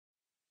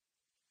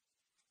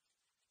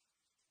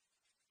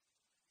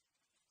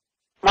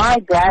My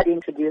dad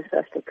introduced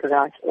us to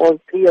karate, all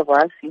three of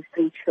us, his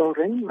three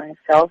children,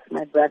 myself,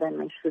 my brother, and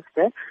my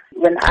sister.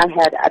 When I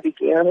had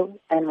Abigail,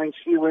 and when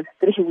she was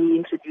 3, we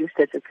introduced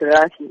her to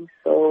karate.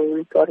 So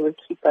we thought we'd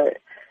keep her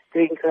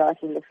doing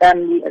karate in the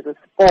family as a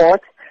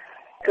sport.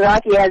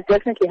 Karate has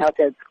definitely helped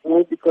her at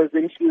school, because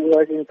when she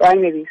was in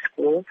primary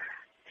school,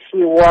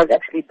 she was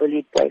actually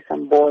bullied by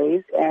some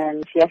boys,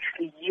 and she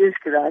actually used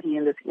karate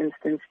in this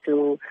instance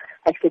to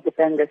actually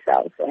defend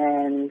herself.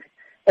 And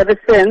ever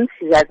since,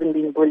 she hasn't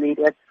been bullied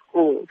at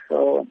school,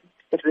 so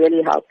it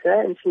really helped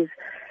her. And she's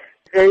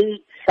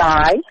very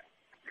shy.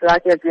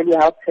 Karate has really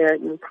helped her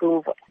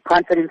improve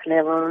confidence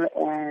level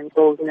and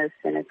boldness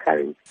and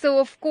courage. So,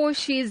 of course,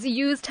 she's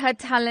used her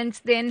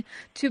talents then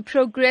to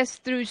progress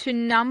through to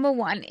number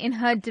 1 in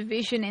her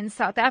division in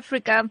South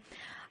Africa.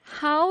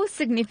 How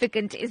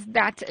significant is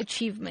that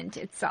achievement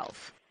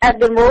itself? At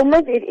the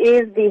moment, it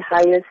is the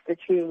highest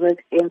achievement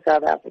in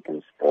South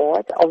African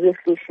sport.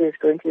 Obviously, she is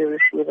going to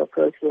receive a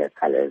Croatia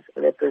colors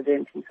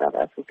representing South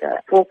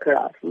Africa for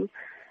karate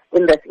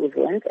in this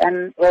event.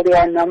 And well, there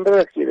are a number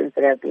of students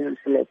that have been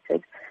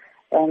selected,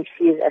 and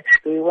she is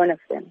actually one of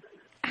them.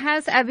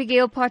 Has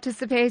Abigail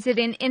participated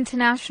in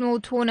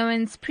international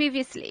tournaments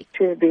previously?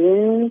 She's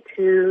been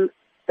to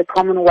the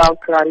Commonwealth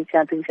Karate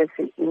Championships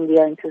in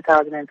India in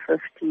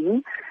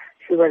 2015.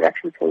 She was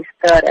actually placed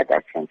 3rd at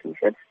that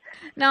championship.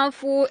 Now,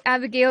 for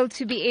Abigail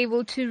to be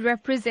able to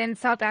represent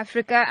South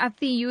Africa at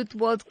the Youth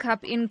World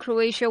Cup in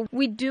Croatia,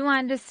 we do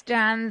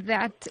understand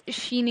that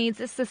she needs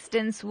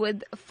assistance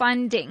with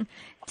funding.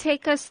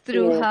 Take us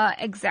through her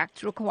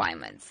exact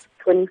requirements.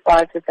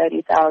 25 to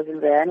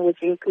 30,000 rand,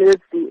 which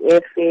includes the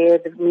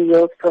airfare, the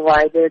meals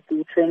provided,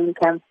 the training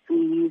camp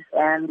fees,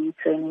 and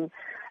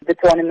the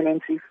tournament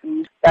entry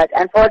fees. But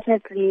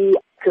unfortunately,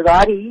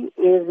 karate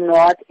is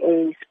not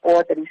a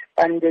sport that is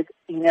funded,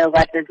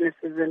 by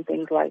businesses and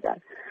things like that.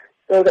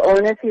 So the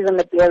onus is on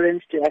the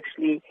parents to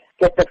actually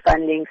get the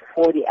funding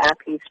for the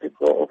athletes to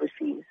go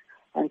overseas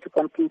and to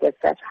compete at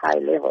such high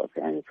levels.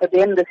 And for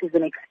them, this is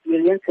an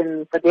experience,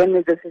 and for them,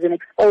 this is an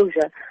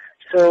exposure.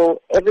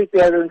 So every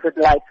parent would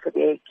like for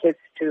their kids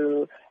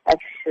to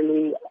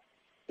actually,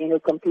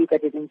 compete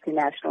at an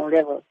international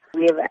level.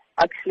 We have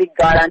actually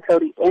got until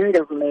the end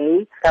of May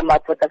to come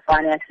up with the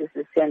finances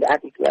to send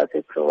Abigail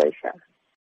to Croatia.